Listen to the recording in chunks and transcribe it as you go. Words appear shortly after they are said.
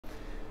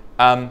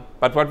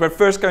But what we're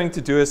first going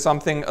to do is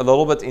something a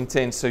little bit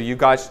intense, so you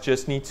guys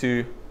just need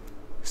to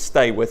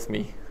stay with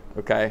me,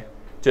 okay?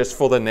 Just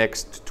for the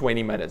next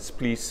 20 minutes.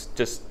 Please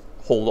just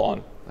hold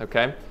on,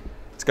 okay?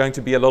 It's going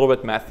to be a little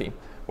bit mathy.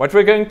 What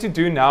we're going to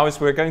do now is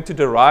we're going to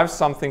derive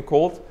something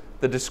called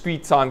the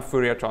discrete-time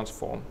Fourier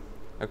transform,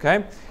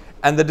 okay?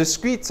 And the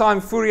discrete-time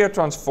Fourier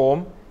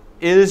transform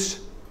is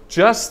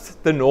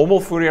just the normal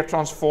Fourier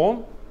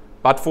transform,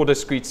 but for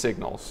discrete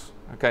signals,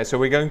 okay? So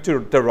we're going to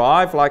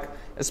derive like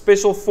a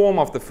special form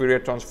of the Fourier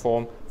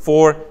transform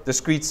for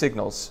discrete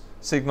signals,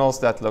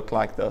 signals that look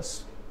like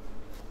this.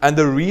 And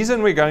the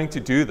reason we're going to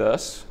do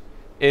this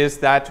is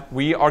that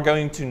we are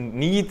going to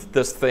need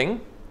this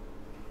thing,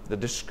 the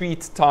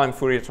discrete-time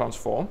Fourier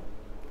transform.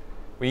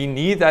 We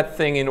need that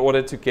thing in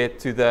order to get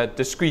to the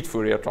discrete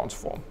Fourier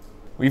transform.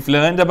 We've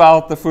learned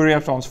about the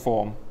Fourier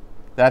transform.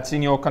 That's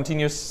in your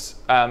continuous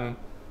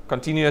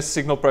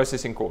signal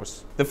processing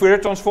course. The Fourier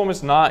transform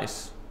is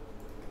nice.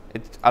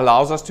 It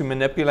allows us to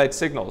manipulate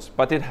signals,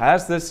 but it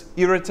has this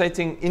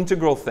irritating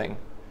integral thing,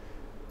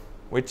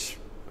 which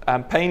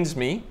pains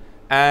me.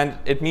 And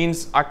it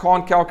means I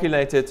can't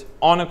calculate it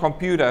on a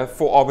computer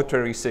for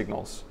arbitrary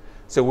signals.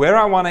 So where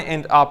I want to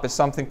end up is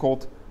something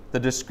called the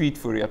discrete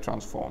Fourier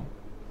transform.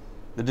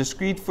 The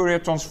discrete Fourier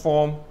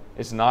transform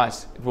is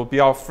nice. It will be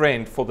our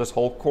friend for this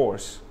whole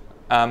course.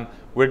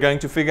 We're going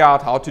to figure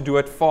out how to do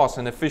it fast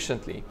and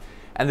efficiently.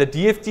 And the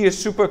DFT is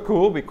super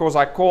cool because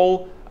I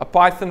call a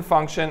Python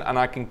function and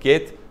I can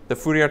get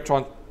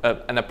the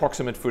an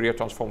approximate Fourier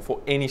transform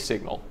for any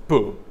signal.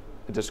 Boom,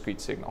 a discrete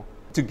signal.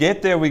 To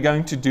get there, we're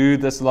going to do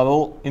this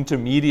little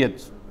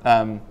intermediate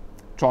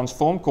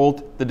transform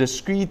called the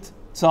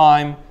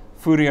discrete-time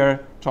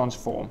Fourier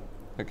transform.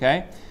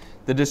 Okay?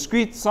 The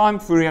discrete-time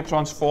Fourier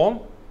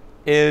transform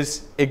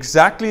is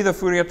exactly the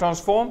Fourier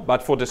transform,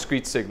 but for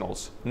discrete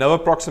signals. No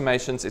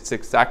approximations, it's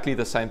exactly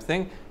the same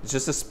thing. It's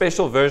just a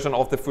special version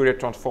of the Fourier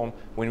transform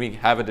when we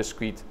have a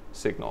discrete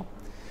signal.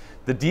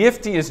 The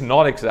DFT is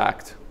not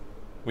exact.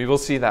 We will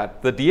see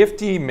that. The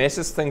DFT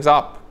messes things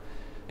up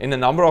in a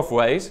number of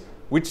ways,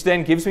 which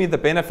then gives me the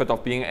benefit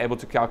of being able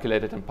to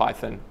calculate it in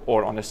Python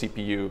or on a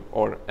CPU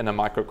or in a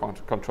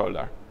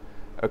microcontroller,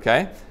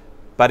 okay?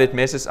 But it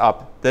messes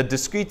up. The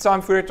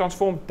discrete-time Fourier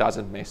transform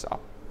doesn't mess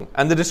up.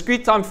 And the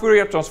discrete-time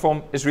Fourier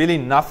transform is really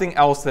nothing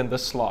else than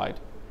this slide.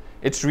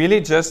 It's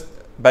really just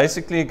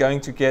basically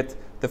going to get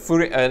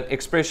the an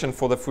expression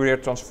for the Fourier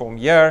transform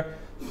here,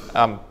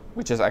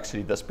 which is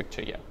actually this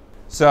picture here.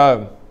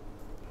 So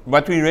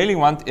what we really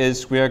want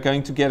is we are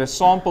going to get a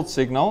sampled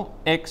signal,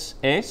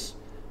 XS,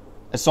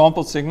 a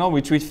sampled signal,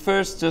 which we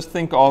first just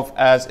think of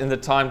as in the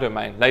time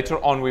domain.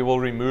 Later on, we will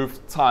remove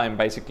time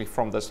basically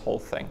from this whole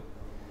thing.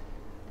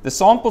 The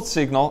sampled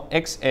signal,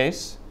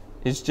 XS,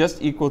 is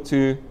just equal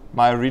to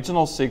my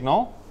original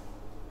signal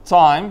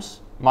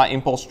times my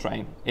impulse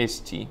train,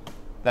 ST,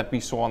 that we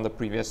saw on the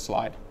previous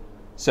slide.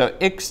 So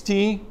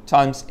XT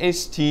times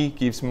ST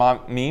gives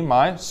me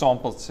my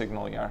sampled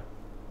signal here.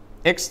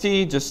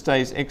 XT just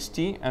stays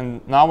XT,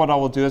 and now what I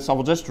will do is I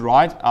will just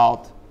write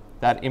out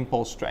that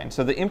impulse train.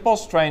 So the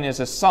impulse train is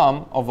a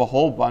sum of a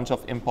whole bunch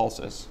of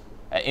impulses.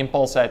 An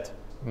impulse at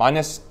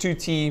minus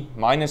 2t,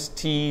 minus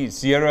t,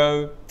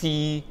 0,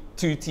 t,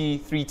 2t,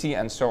 3t,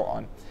 and so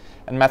on.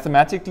 And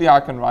mathematically, I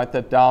can write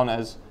that down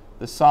as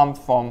the sum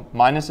from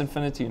minus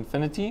infinity,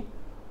 infinity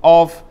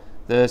of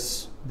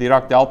this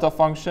Dirac delta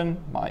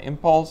function, my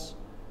impulse,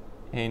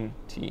 in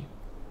t.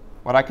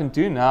 What I can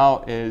do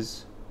now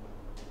is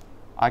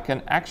I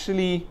can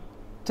actually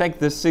take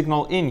this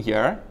signal in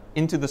here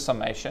into the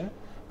summation,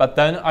 but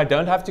then I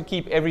don't have to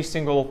keep every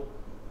single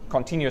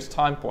continuous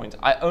time point.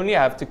 I only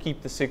have to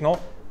keep the signal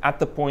at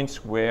the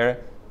points where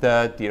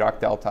the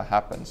Dirac delta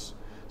happens.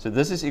 So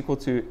this is equal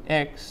to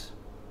x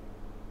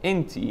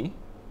in t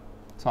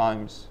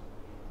times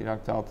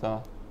Dirac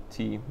delta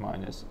t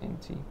minus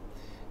nt.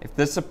 If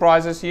this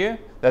surprises you,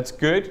 that's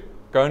good.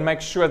 Go and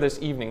make sure this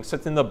evening,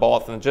 sit in the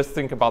bath and just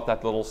think about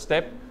that little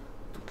step.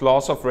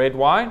 Glass of red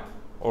wine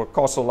or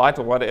Castle Light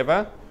or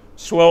whatever,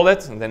 swirl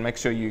it and then make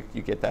sure you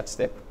get that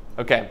step.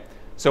 Okay,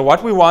 so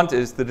what we want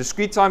is the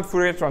discrete-time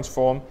Fourier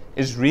transform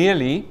is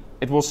really,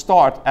 it will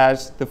start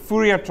as the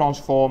Fourier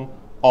transform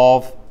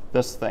of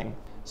this thing.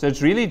 So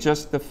it's really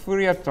just the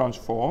Fourier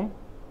transform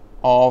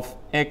of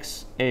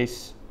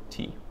xst.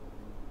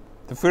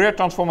 The Fourier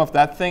transform of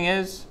that thing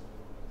is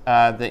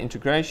the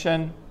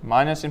integration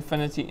minus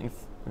infinity,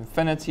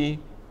 infinity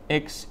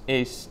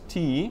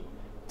xst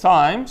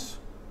times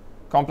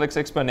complex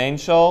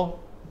exponential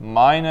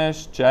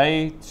minus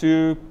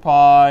j2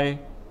 pi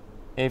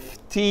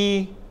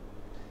ft.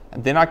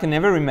 And then I can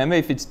never remember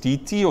if it's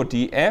dt or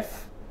df,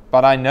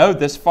 but I know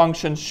this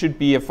function should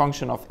be a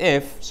function of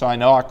f, so I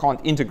know I can't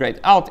integrate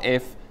out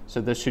f,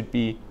 so this should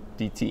be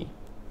dt.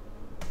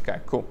 Okay,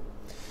 cool.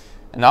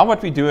 And now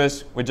what we do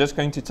is we're just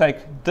going to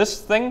take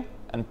this thing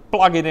and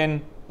plug it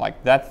in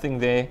like that thing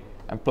there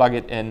and plug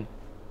it in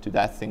to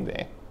that thing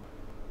there.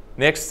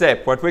 Next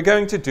step, what we're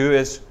going to do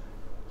is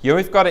here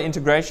we've got an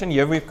integration,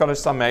 here we've got a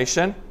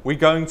summation. We're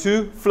going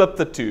to flip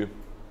the two.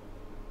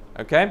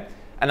 Okay?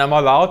 And I'm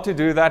allowed to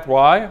do that.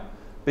 Why?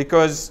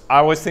 because I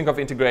always think of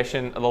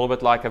integration a little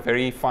bit like a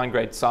very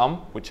fine-grained sum,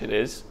 which it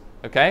is,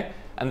 okay?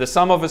 And the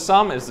sum of a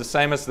sum is the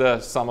same as the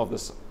sum of the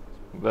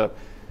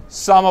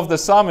sum of the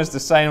sum is the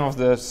same as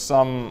the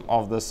sum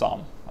of the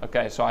sum.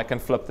 Okay, so I can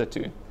flip the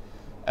two.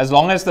 As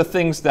long as the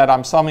things that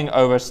I'm summing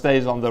over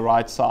stays on the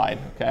right side.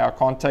 Okay, I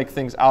can't take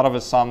things out of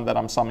a sum that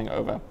I'm summing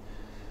over.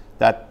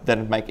 That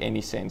didn't make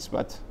any sense,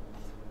 but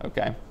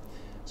okay.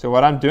 So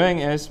what I'm doing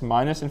is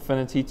minus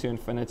infinity to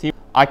infinity.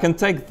 I can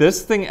take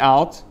this thing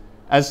out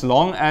as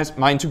long as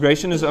my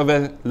integration is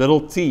over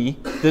little t.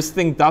 This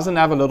thing doesn't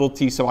have a little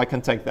t, so I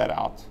can take that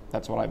out.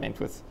 That's what I meant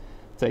with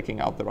taking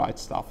out the right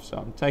stuff. So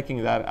I'm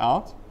taking that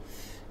out.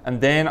 And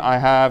then I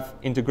have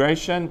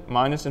integration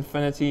minus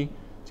infinity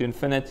to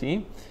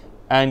infinity.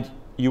 And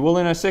you will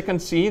in a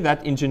second see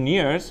that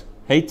engineers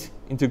hate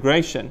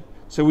integration.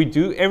 So we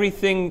do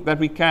everything that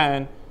we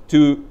can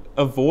to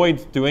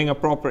avoid doing a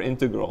proper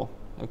integral.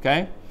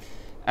 Okay?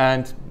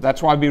 And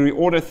that's why we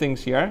reorder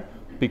things here,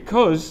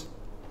 because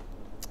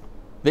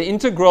the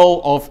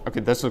integral of, okay,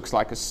 this looks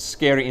like a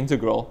scary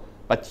integral,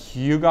 but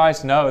you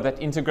guys know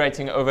that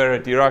integrating over a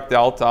Dirac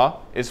delta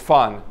is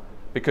fun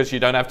because you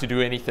don't have to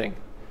do anything.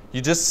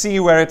 You just see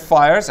where it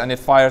fires, and it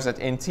fires at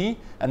nt,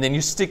 and then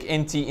you stick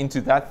nt into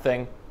that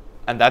thing,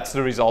 and that's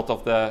the result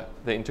of the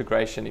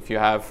integration if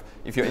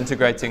you're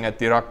integrating a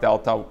Dirac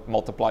delta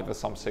multiplied with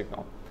some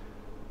signal.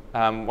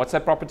 What's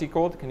that property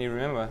called? Can you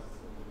remember?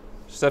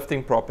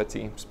 Shifting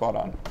property, spot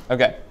on.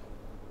 Okay.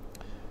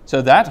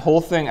 So that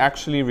whole thing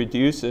actually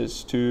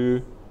reduces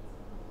to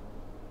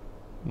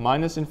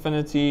minus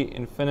infinity,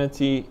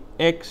 infinity,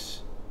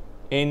 x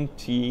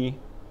nt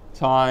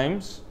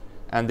times,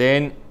 and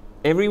then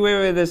everywhere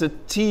where there's a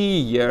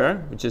t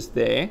here, which is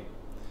there,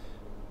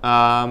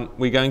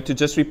 we're going to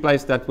just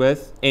replace that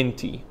with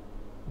nt.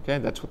 Okay,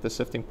 that's what the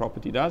shifting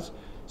property does.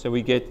 So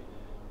we get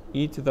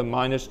e to the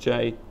minus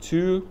j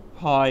 2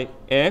 pi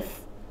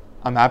f.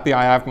 I'm happy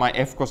I have my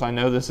f because I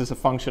know this is a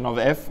function of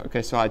f.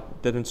 Okay, so I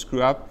didn't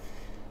screw up.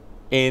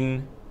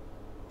 Nt.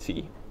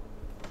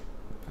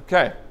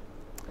 Okay.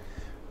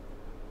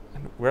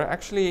 And we're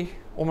actually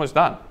almost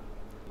done.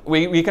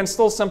 We can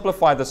still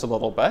simplify this a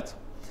little bit.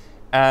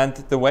 And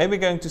the way we're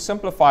going to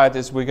simplify it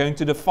is we're going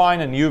to define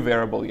a new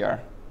variable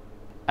here.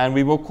 And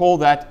we will call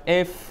that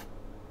f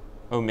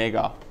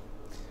omega.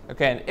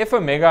 Okay, and f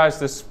omega is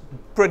this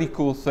pretty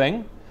cool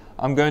thing.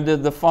 I'm going to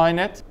define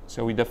it.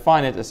 So we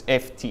define it as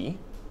ft.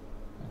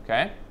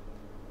 Okay.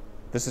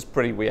 This is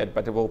pretty weird,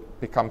 but it will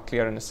become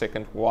clear in a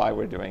second why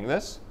we're doing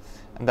this.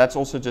 And that's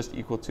also just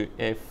equal to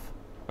f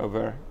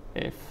over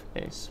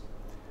fs.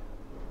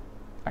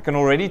 I can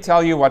already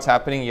tell you what's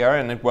happening here,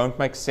 and it won't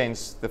make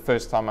sense the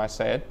first time I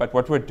say it. But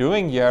what we're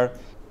doing here,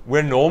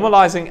 we're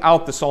normalizing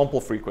out the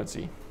sample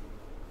frequency.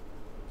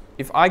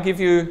 If I give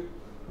you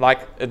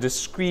like a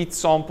discrete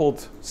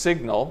sampled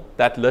signal,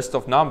 that list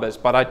of numbers,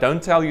 but I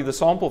don't tell you the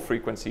sample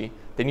frequency,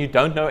 then you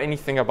don't know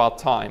anything about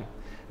time.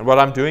 And what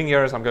I'm doing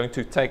here is I'm going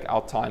to take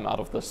out time out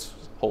of this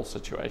whole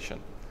situation.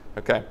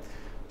 Okay,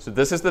 so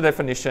this is the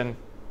definition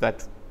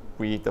that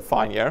we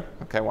define here.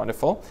 Okay,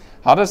 wonderful.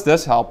 How does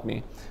this help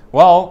me?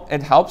 Well,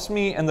 it helps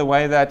me in the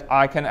way that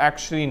I can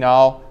actually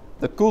now,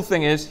 the cool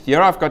thing is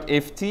here I've got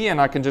ft, and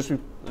I can just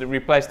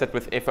replace that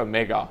with f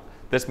omega,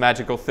 this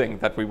magical thing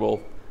that we will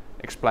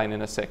explain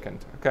in a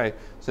second. Okay,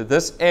 so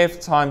this f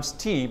times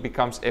t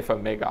becomes f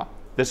omega,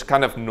 this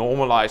kind of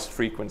normalized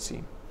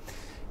frequency.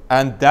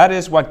 And that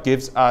is what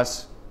gives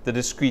us the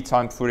discrete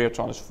time Fourier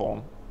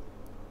transform.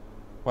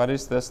 What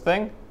is this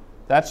thing?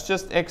 That's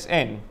just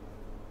xn,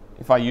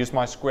 if I use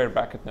my square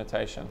bracket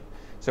notation.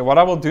 So what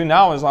I will do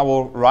now is I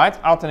will write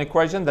out an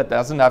equation that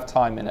doesn't have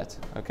time in it.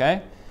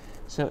 Okay?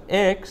 So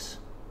x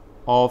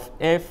of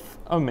f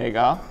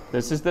omega,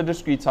 this is the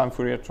discrete time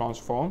Fourier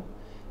transform,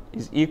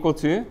 is equal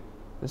to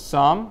the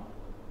sum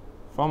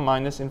from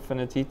minus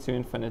infinity to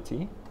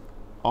infinity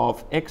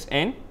of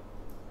xn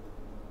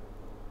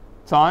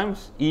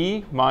times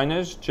e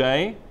minus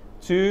j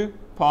 2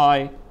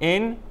 pi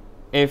n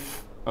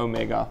f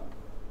omega.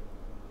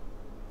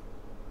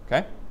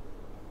 Okay?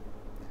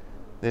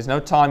 There's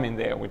no time in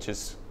there, which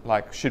is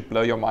like should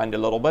blow your mind a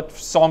little bit.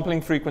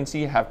 Sampling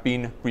frequency have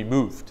been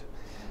removed.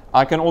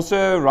 I can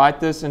also write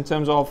this in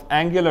terms of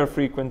angular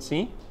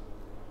frequency,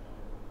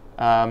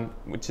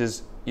 which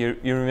is, you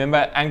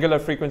remember angular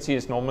frequency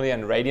is normally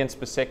in radians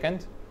per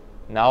second.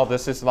 Now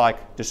this is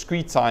like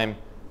discrete time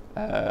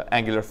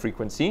angular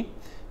frequency.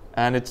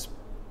 And it's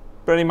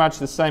pretty much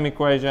the same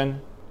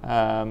equation,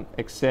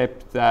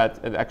 except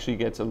that it actually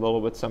gets a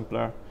little bit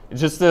simpler.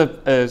 It's just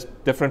a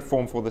different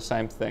form for the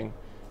same thing.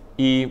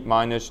 E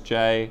minus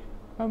j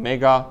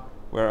omega,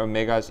 where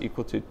omega is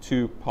equal to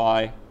 2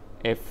 pi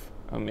f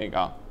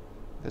omega.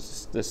 This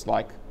is this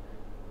like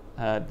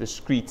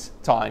discrete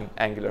time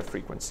angular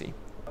frequency.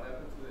 What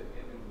happened to the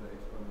n in the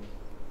exponent?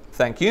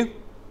 Thank you.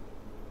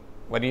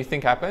 What do you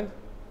think happened?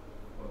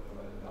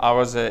 I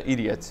was an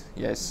idiot,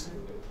 yes.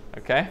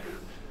 Okay.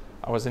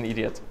 I was an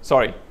idiot.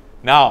 Sorry.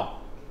 Now,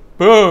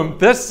 boom,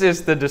 this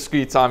is the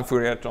discrete time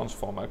Fourier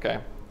transform, okay?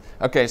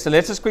 Okay, so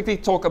let's just quickly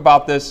talk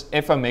about this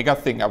f omega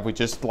thing that we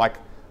just like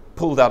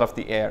pulled out of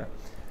the air.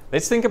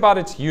 Let's think about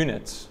its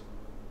units,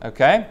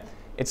 okay?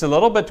 It's a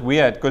little bit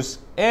weird because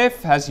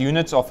f has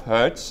units of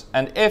hertz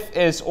and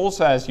fs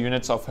also has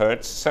units of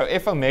hertz. So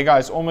f omega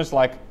is almost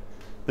like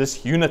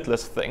this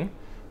unitless thing,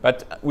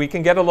 but we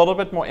can get a little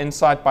bit more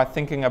insight by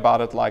thinking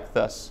about it like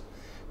this.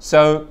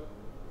 So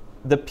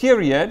the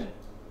period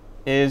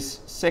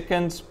is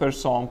seconds per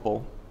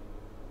sample.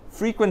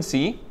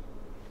 Frequency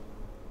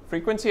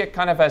it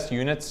kind of has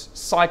units,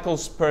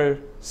 cycles per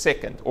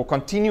second, or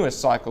continuous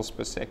cycles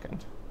per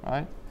second,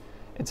 right?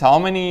 It's how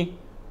many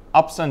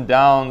ups and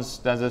downs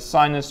does a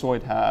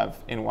sinusoid have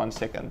in 1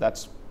 second.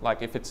 That's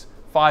like if it's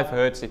 5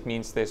 hertz, it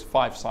means there's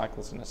 5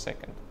 cycles in a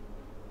second,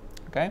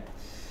 okay?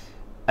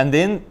 And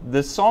then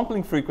the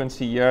sampling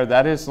frequency here,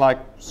 that is like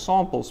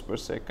samples per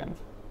second.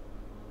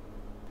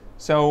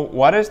 So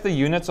what is the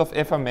units of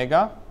f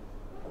omega?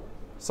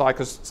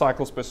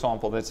 Cycles per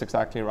sample, that's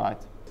exactly right.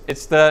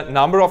 It's the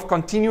number of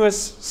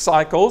continuous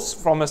cycles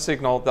from a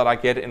signal that I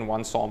get in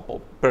one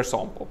sample, per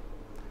sample.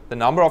 The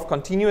number of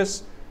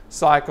continuous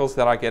cycles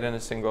that I get in a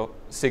single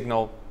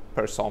signal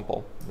per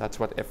sample. That's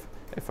what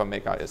f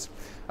omega is.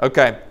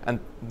 Okay, and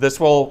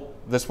we'll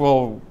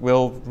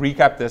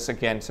recap this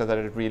again so that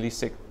it really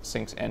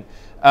sinks in.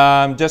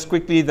 Just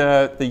quickly,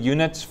 the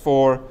units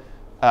for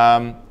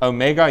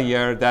omega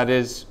here, that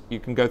is, you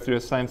can go through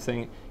the same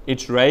thing.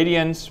 It's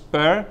radians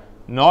per,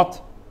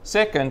 not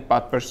second,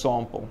 but per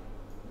sample.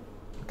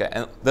 Okay,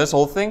 and this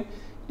whole thing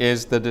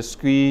is the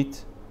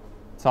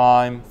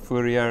discrete-time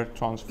Fourier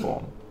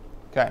transform.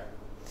 Okay,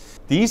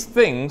 these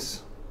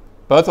things,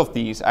 both of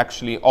these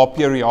actually are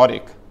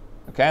periodic.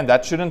 Okay, and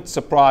that shouldn't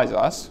surprise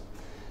us.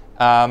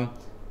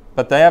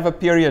 But they have a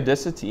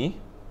periodicity.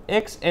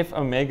 Xf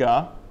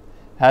omega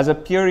has a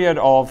period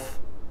of,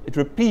 it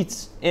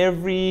repeats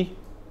every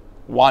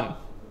 1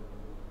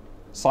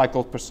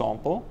 cycle per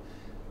sample.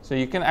 So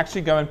you can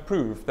actually go and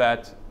prove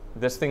that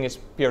this thing is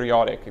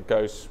periodic.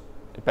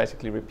 It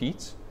basically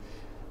repeats.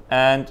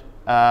 And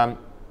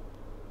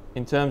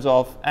in terms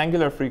of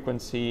angular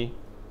frequency,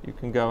 you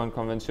can go and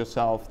convince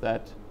yourself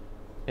that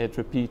it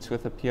repeats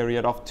with a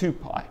period of 2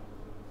 pi.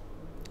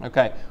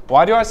 Okay,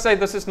 why do I say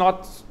this is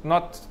not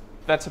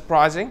that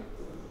surprising?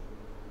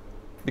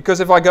 Because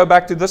if I go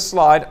back to this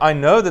slide, I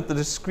know that the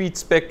discrete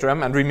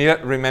spectrum, and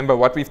remember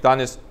what we've done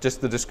is just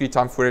the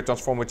discrete-time Fourier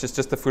transform, which is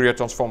just the Fourier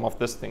transform of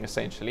this thing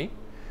essentially.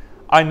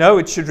 I know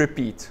it should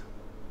repeat.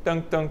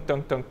 Dunk, dunk,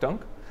 dunk, dunk,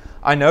 dunk.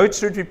 I know it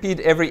should repeat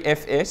every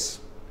fs,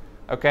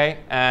 okay,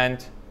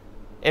 and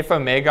f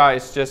omega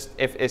is just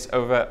f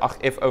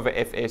over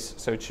fs,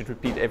 so it should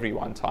repeat every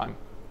 1 time.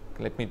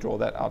 Let me draw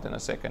that out in a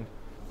second.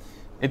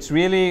 It's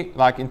really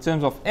like in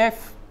terms of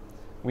f,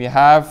 we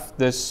have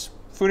this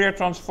Fourier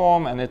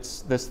transform, and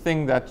it's this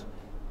thing that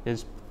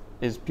is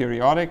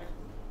periodic.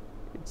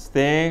 It's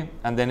there,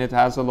 and then it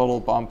has a little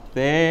bump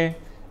there,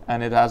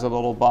 and it has a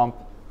little bump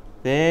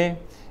there.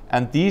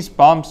 And these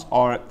bumps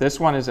are, this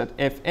one is at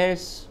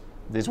fs,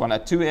 this one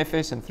at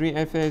 2fs and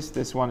 3fs,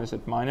 this one is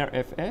at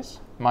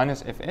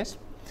minus fs.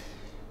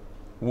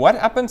 What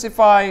happens if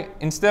I,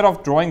 instead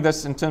of drawing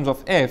this in terms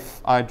of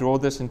f, I draw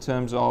this in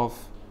terms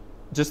of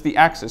just the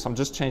axis? I'm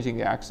just changing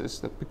the axis,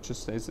 the picture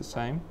stays the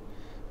same.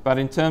 But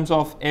in terms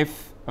of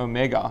f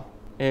omega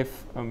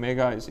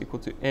is equal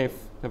to f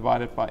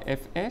divided by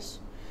fs.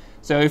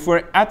 So if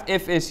we're at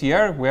fs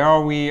here, where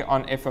are we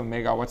on f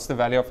omega? What's the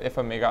value of f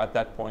omega at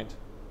that point?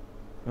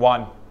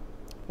 1.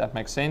 That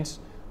makes sense.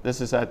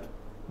 This is at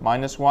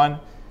 -1,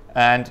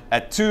 and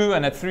at 2,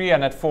 and at 3,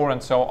 and at 4,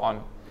 and so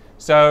on.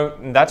 So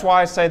that's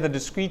why I say the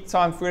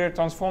discrete-time Fourier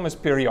transform is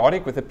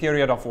periodic with a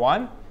period of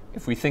 1.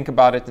 If we think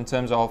about it in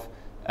terms of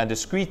a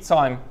discrete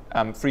time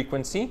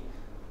frequency,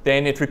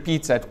 then it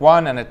repeats at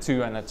 1, and at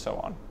 2, and at so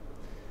on.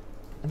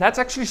 And that's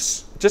actually,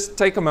 just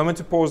take a moment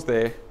to pause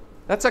there.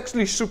 That's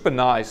actually super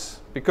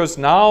nice, because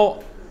now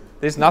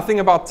there's nothing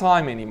about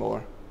time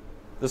anymore.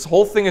 This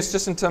whole thing is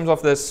just in terms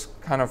of this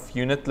kind of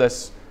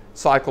unitless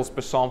cycles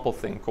per sample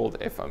thing called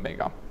f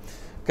omega.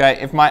 Okay,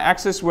 if my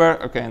axis were,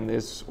 okay, and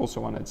there's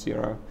also one at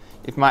 0.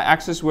 If my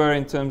axis were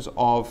in terms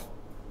of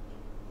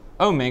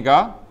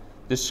omega,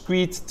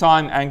 discrete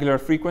time angular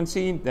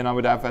frequency, then I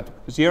would have at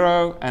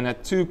 0, and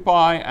at 2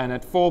 pi, and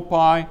at 4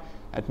 pi,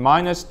 at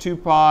 -2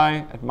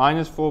 pi, at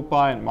 -4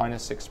 pi, and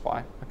 -6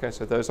 pi. Okay,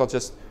 so those are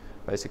just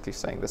basically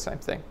saying the same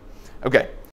thing. Okay,